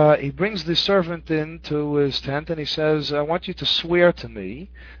 he brings the servant into his tent and he says, I want you to swear to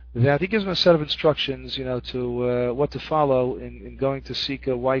me that, he gives him a set of instructions, to what to follow in going to seek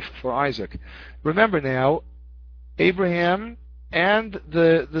a wife for Isaac. Remember now, Abraham and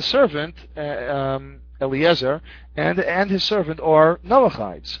the servant, Eliezer, and his servant are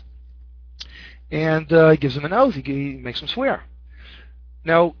Noachides. And he gives him an oath, he makes him swear.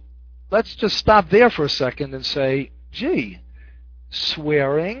 Now, let's just stop there for a second and say, gee,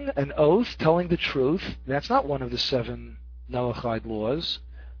 swearing, an oath, telling the truth, that's not one of the 7 Noahide laws.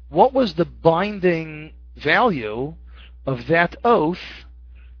 What was the binding value of that oath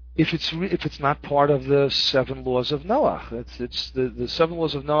if it's not part of the 7 laws of Noah? It's the 7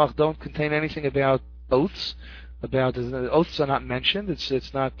 laws of Noah don't contain anything about oaths. Oaths are not mentioned.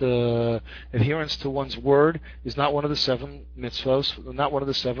 It's not adherence to one's word is not one of the 7 mitzvos, not one of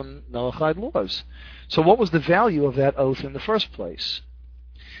the 7 Noahide laws. So what was the value of that oath in the first place?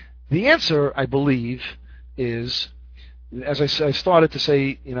 The answer, I believe, is, as I started to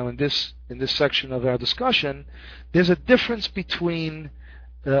say, in this section of our discussion, there's a difference between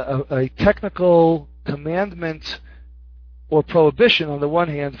a technical commandment or prohibition on the one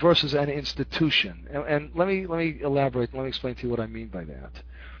hand versus an institution. And let me elaborate. Let me explain to you what I mean by that.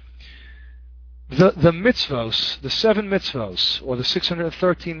 The mitzvos, the 7 mitzvos, or the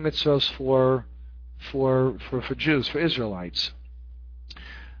 613 mitzvos for Jews, for Israelites.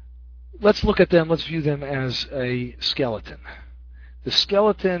 Let's look at them. Let's view them as a skeleton. The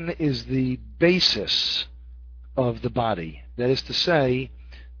skeleton is the basis of the body. That is to say,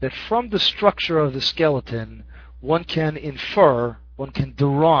 that from the structure of the skeleton, one can infer, one can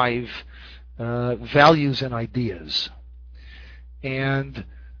derive values and ideas. And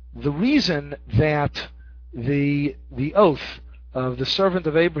the reason that the oath of the servant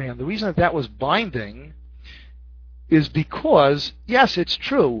of Abraham, the reason that was binding is because, yes, it's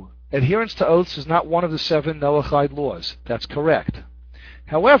true, adherence to oaths is not one of the 7 Noahide laws. That's correct.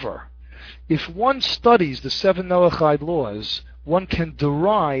 However, if one studies the 7 Noahide laws, one can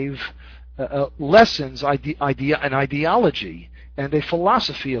derive lessons, an ideology, and a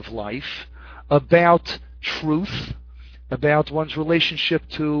philosophy of life about truth, about one's relationship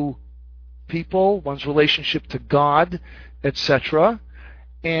to people, one's relationship to God, etc.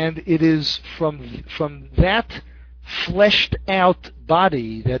 And it is from that fleshed out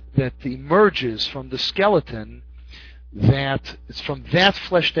body that emerges from the skeleton, that it's from that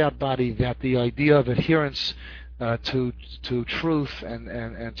fleshed out body that the idea of adherence to truth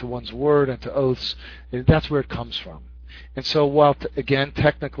and to one's word and to oaths, that's where it comes from. And so while again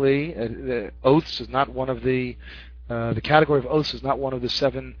technically oaths is not one of the category of oaths is not one of the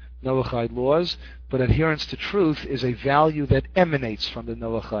 7 Noahide laws, but adherence to truth is a value that emanates from the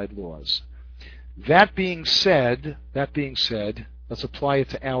Noahide laws. That being said, let's apply it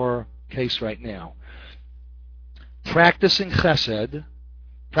to our case right now. Practicing chesed,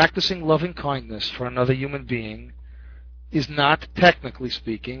 practicing loving kindness for another human being, is not, technically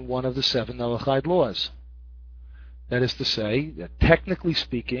speaking, one of the 7 Noahide laws. That is to say, that technically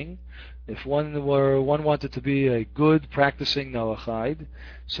speaking, if one wanted to be a good practicing Noahide,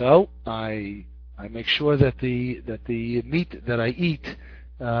 so I make sure that the meat that I eat,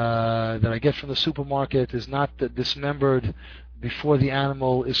 that I get from the supermarket, is not dismembered before the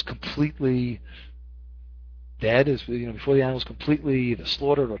animal is completely dead, before the animal is completely either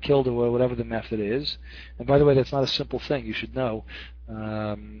slaughtered or killed or whatever the method is. And by the way, that's not a simple thing. You should know.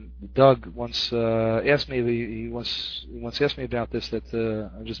 Doug once asked me. He once asked me about this. That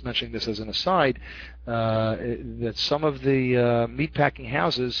I'm just mentioning this as an aside. That some of the meatpacking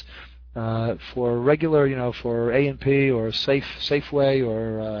houses, for regular, for A&P or Safeway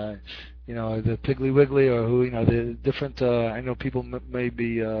or the Piggly Wiggly or who, the different. I know people may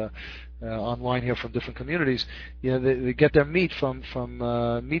be online here from different communities. They get their meat from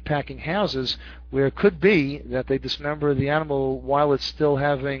meatpacking houses where it could be that they dismember the animal while it's still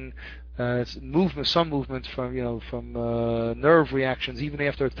having some movement from nerve reactions, even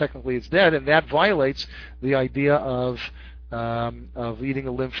after technically it's dead, and that violates the idea of eating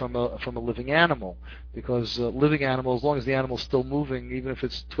a limb from a living animal, because living animal, as long as the animal is still moving, even if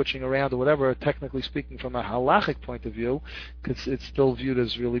it's twitching around or whatever, technically speaking, from a halachic point of view, it's still viewed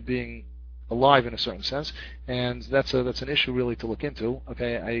as really being alive in a certain sense, and that's an issue really to look into.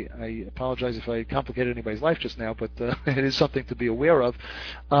 Okay, I apologize if I complicated anybody's life just now, but it is something to be aware of.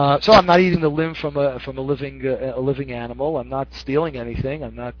 So I'm not eating the limb from a living animal. I'm not stealing anything.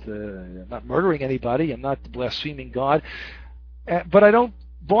 I'm not murdering anybody. I'm not blaspheming God. But I don't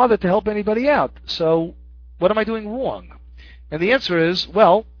bother to help anybody out. So what am I doing wrong? And the answer is,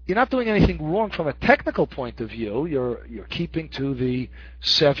 well, you're not doing anything wrong from a technical point of view. You're keeping to the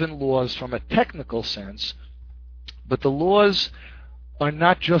 7 laws from a technical sense. But the laws are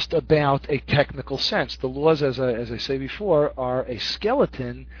not just about a technical sense. The laws, as I say before, are a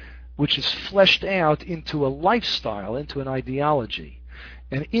skeleton which is fleshed out into a lifestyle, into an ideology.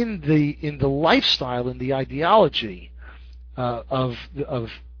 And in the lifestyle, in the ideology of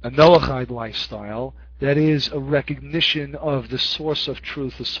a Noahide lifestyle, that is a recognition of the source of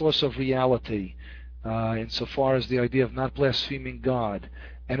truth, the source of reality, insofar as the idea of not blaspheming God,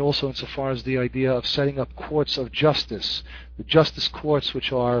 and also insofar as the idea of setting up courts of justice, the justice courts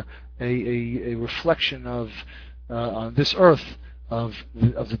which are a reflection of on this earth of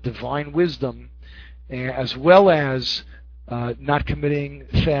the divine wisdom, as well as not committing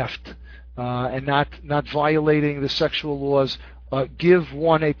theft and not violating the sexual laws, give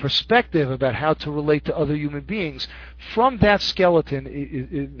one a perspective about how to relate to other human beings. From that skeleton,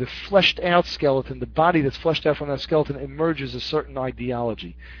 the fleshed out skeleton, the body that's fleshed out from that skeleton, emerges a certain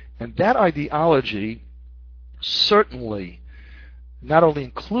ideology. And that ideology certainly not only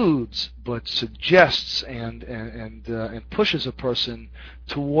includes but suggests and pushes a person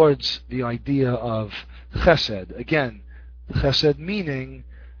towards the idea of chesed. Again, chesed meaning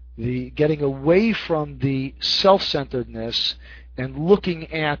the getting away from the self-centeredness and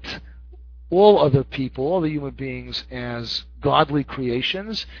looking at all other people, all the human beings, as godly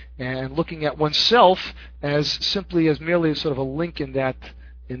creations, and looking at oneself as simply as merely sort of a link in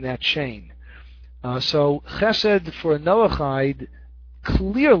that chain. So chesed for a Noachide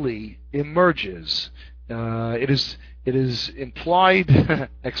clearly emerges. It is implied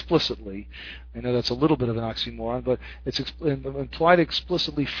explicitly. I know that's a little bit of an oxymoron, but it's implied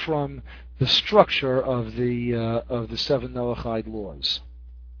explicitly from the structure of the seven Noachide laws.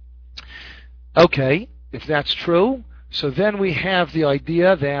 Okay, if that's true, so then we have the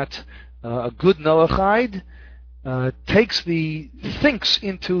idea that a good Noachide thinks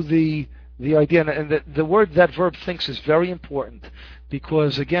into the idea, and the word, that verb thinks, is very important,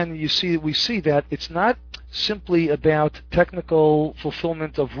 because again we see that it's not simply about technical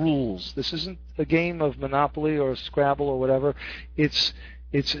fulfillment of rules. This isn't a game of Monopoly or Scrabble or whatever. It's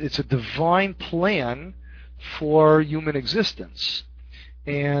a divine plan for human existence.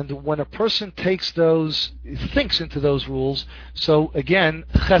 And when a person thinks into those rules, so again,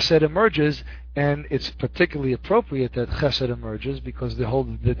 chesed emerges, and it's particularly appropriate that chesed emerges because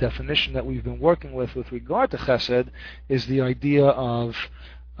the definition that we've been working with regard to chesed is the idea of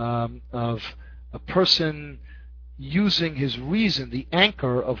a person using his reason, the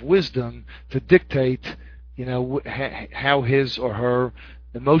anchor of wisdom, to dictate, how his or her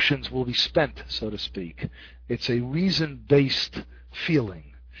emotions will be spent, so to speak. It's a reason-based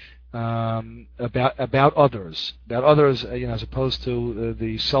feeling about others, as opposed to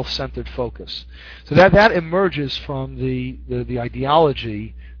the self-centered focus. So that emerges from the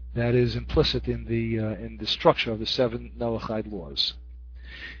ideology that is implicit in the structure of the seven Noachide laws.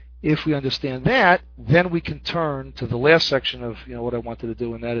 If we understand that, then we can turn to the last section of what I wanted to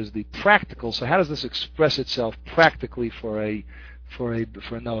do, and that is the practical. So how does this express itself practically for a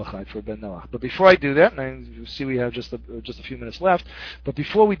Noachide, for a Ben Noach? But before I do that, and I see we have just a few minutes left, but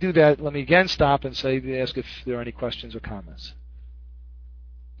before we do that, let me again stop and ask if there are any questions or comments.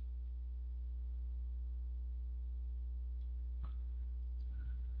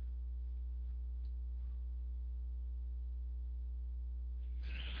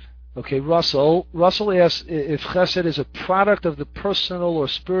 Okay, Russell asks if chesed is a product of the personal or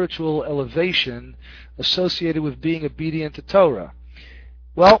spiritual elevation associated with being obedient to Torah.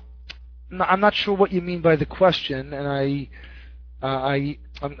 Well, I'm not sure what you mean by the question, and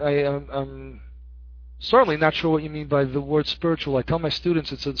I'm certainly not sure what you mean by the word spiritual. I tell my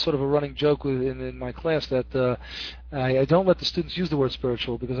students, it's a sort of a running joke in my class, that I don't let the students use the word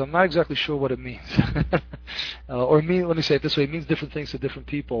spiritual because I'm not exactly sure what it means. Let me say it this way, it means different things to different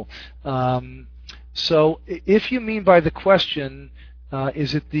people. So if you mean by the question,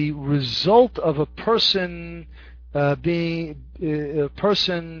 is it the result of a person being a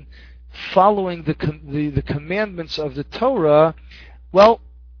person following the commandments of the Torah? Well,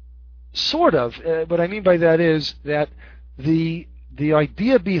 sort of. What I mean by that is that the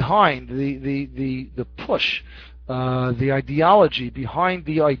idea behind the push, the ideology behind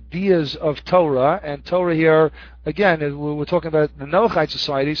the ideas of Torah, and Torah here, again, we're talking about the Noachide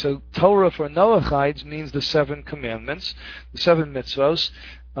society, so Torah for Noachides means the seven commandments, the seven mitzvos.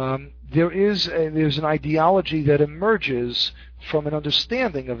 There's an ideology that emerges from an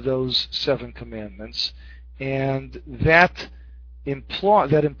understanding of those seven commandments, and that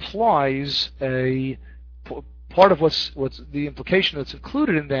implies a part of what's the implication that's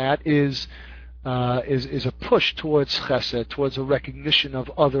included in that is a push towards chesed, towards a recognition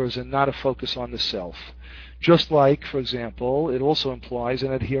of others and not a focus on the self. Just like, for example, it also implies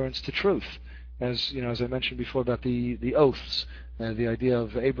an adherence to truth, as I mentioned before about the oaths, the idea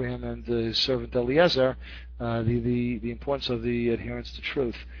of Abraham and his servant Eliezer, the importance of the adherence to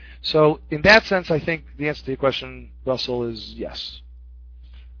truth. So in that sense, I think the answer to your question, Russell, is yes.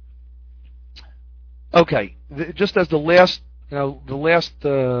 Okay, just as the last the last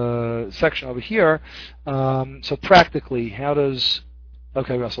section over here. So practically, how does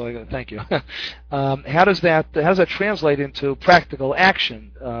Okay, Russell, thank you. How does that translate into practical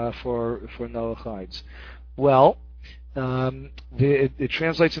action for Noachides? Well, it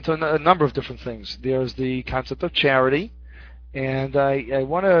translates into a number of different things. There's the concept of charity, and I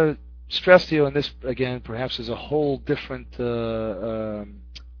want to stress to you, and this again perhaps is a whole different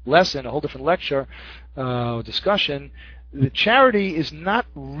lesson, a whole different lecture discussion. The charity is not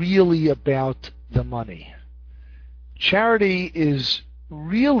really about the money. Charity is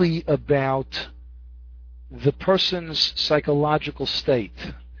really about the person's psychological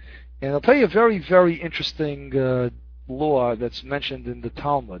state. And I'll tell you a very, very interesting law that's mentioned in the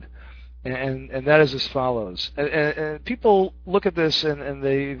Talmud, and that is as follows. And people look at this and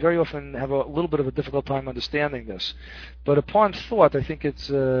they very often have a little bit of a difficult time understanding this. But upon thought, I think it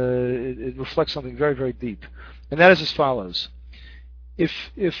reflects something very, very deep. And that is as follows. If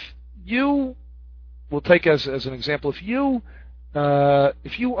you, we'll take as an example, if you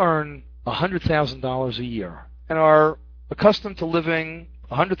earn $100,000 a year and are accustomed to living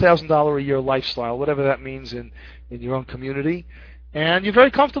 $100,000 a year lifestyle, whatever that means in your own community, and you're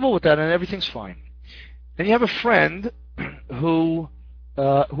very comfortable with that and everything's fine, and you have a friend who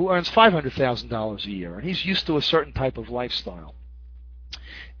earns $500,000 a year and he's used to a certain type of lifestyle,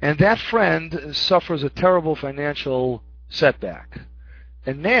 and that friend suffers a terrible financial setback,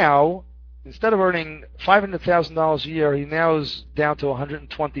 and now instead of earning $500,000 a year, he now is down to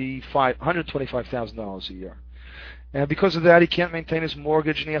 $125,000 a year. And because of that, he can't maintain his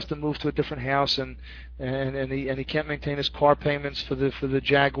mortgage, and he has to move to a different house, and he can't maintain his car payments for the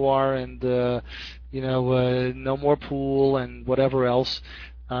Jaguar, and no more pool and whatever else.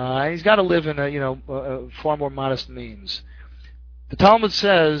 He's got to live in a far more modest means. The Talmud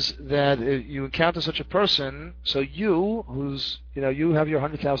says that if you encounter such a person, so you, you have your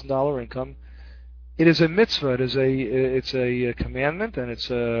 $100,000 income, it is a mitzvah, it's a commandment, and it's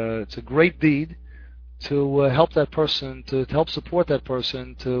a great deed to help that person, to help support that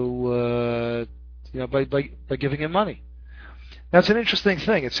person, by giving him money. That's an interesting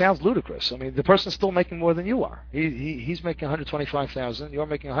thing. It sounds ludicrous. I mean, the person's still making more than you are. He's making $125,000, you're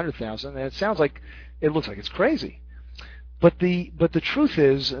making $100,000, and it looks like it's crazy. But the truth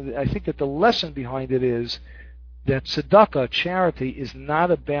is, I think that the lesson behind it is that tzedakah, charity, is not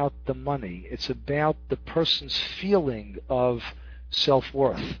about the money. It's about the person's feeling of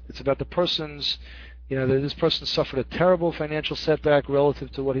self-worth. It's about the person's, that this person suffered a terrible financial setback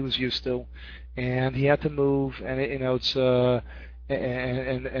relative to what he was used to, and he had to move, and it's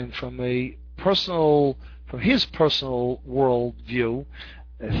and from his personal world view,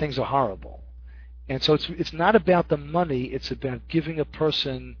 things are horrible. And so it's not about the money. It's about giving a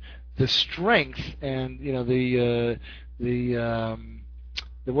person the strength, and the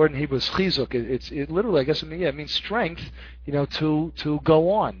word in Hebrew is chizuk. It literally, I guess, it means strength. To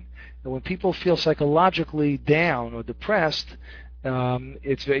go on. And when people feel psychologically down or depressed,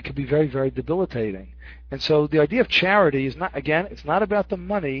 it can be very, very debilitating. And so the idea of charity is not, again, it's not about the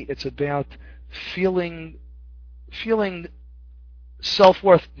money. It's about feeling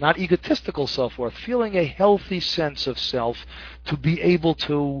self-worth, not egotistical self-worth, feeling a healthy sense of self to be able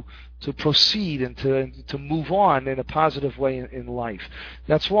to proceed and to move on in a positive way in life.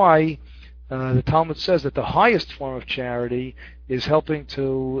 That's why the Talmud says that the highest form of charity is helping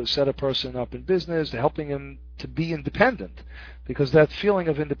to set a person up in business, helping him to be independent, because that feeling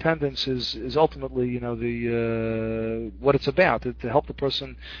of independence is ultimately what it's about, to help the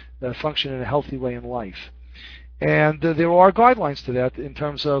person function in a healthy way in life. And there are guidelines to that in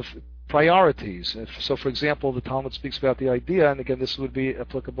terms of priorities. So, for example, the Talmud speaks about the idea, and again, this would be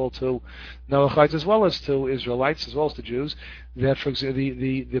applicable to Noachites as well as to Israelites, as well as to Jews, that, for example,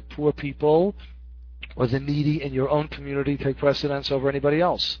 the poor people or the needy in your own community take precedence over anybody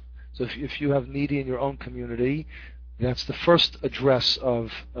else. So if you have needy in your own community, that's the first address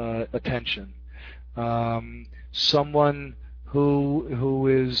of attention. Someone who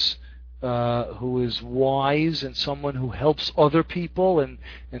is wise, and someone who helps other people, and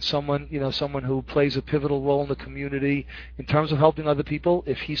someone who plays a pivotal role in the community in terms of helping other people.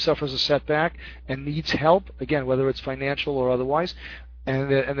 If he suffers a setback and needs help, again, whether it's financial or otherwise,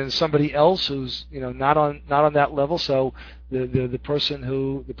 and then somebody else who's not on that level. So the person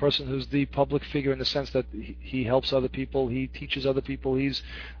who's the public figure in the sense that he helps other people, he teaches other people, he's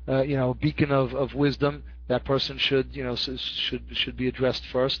a beacon of wisdom. That person should be addressed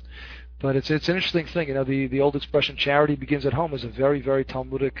first. But it's an interesting thing. The old expression "charity begins at home" is a very, very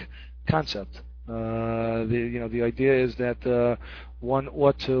Talmudic concept. The idea is that one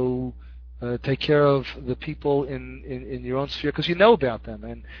ought to take care of the people in your own sphere because you know about them,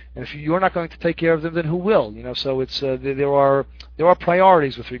 and if you're not going to take care of them, then who will? So it's there are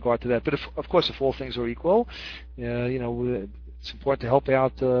priorities with regard to that. But of course, if all things are equal, it's important to help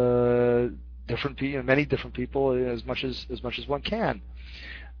out many different people as much as one can.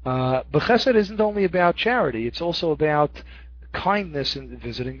 But Chesed isn't only about charity; it's also about kindness in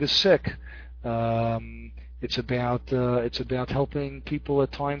visiting the sick. It's about helping people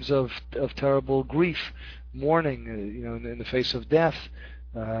at times of terrible grief, mourning, in the face of death,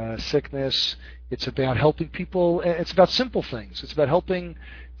 sickness. It's about helping people. It's about simple things. It's about helping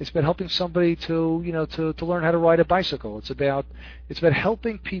somebody to learn how to ride a bicycle. It's about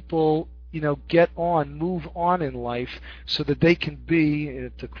helping people move on in life so that they can be,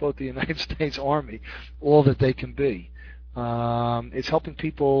 to quote the United States Army, all that they can be. It's helping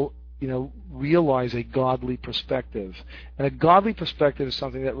people realize a godly perspective. And a godly perspective is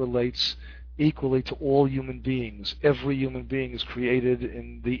something that relates equally to all human beings. Every human being is created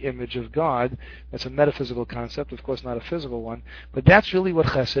in the image of God. That's a metaphysical concept, of course not a physical one, but that's really what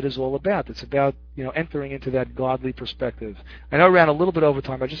Chesed is all about. It's about entering into that godly perspective. I know I ran a little bit over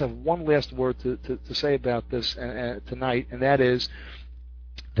time. I just have one last word to say about this tonight, and that is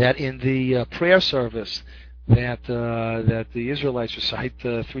that in the prayer service that the Israelites recite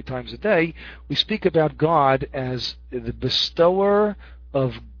 3 times a day, we speak about God as the bestower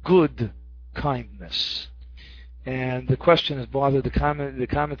of good kindness. And the question has bothered the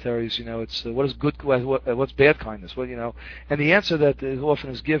commentaries. It's what is good, what's bad kindness? And the answer that often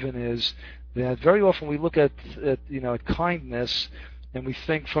is given is that very often we look at kindness and we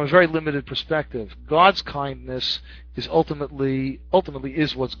think from a very limited perspective. God's kindness is ultimately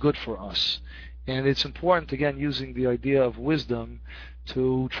is what's good for us. And it's important, again, using the idea of wisdom,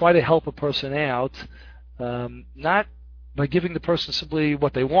 to try to help a person out, not by giving the person simply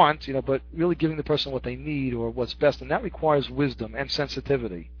what they want, but really giving the person what they need or what's best. And that requires wisdom and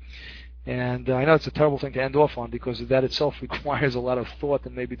sensitivity. And I know it's a terrible thing to end off on because that itself requires a lot of thought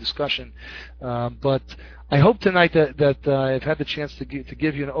and maybe discussion. But I hope tonight that I've had the chance to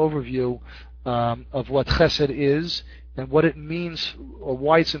give you an overview of what Chesed is and what it means, or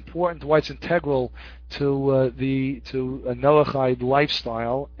why it's important, why it's integral to a Noachide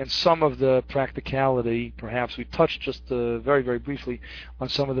lifestyle, and some of the practicality. Perhaps we touched just very, very briefly on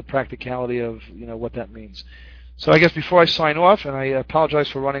some of the practicality of what that means. So I guess before I sign off, and I apologize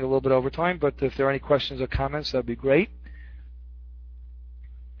for running a little bit over time, but if there are any questions or comments, that'd be great.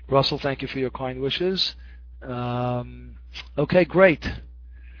 Russell, thank you for your kind wishes. Okay, great.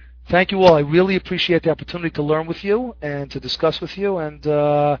 Thank you all. I really appreciate the opportunity to learn with you and to discuss with you. And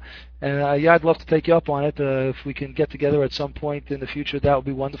I'd love to take you up on it. If we can get together at some point in the future, that would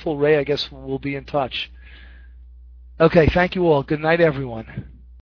be wonderful. Ray, I guess we'll be in touch. Okay, thank you all. Good night, everyone.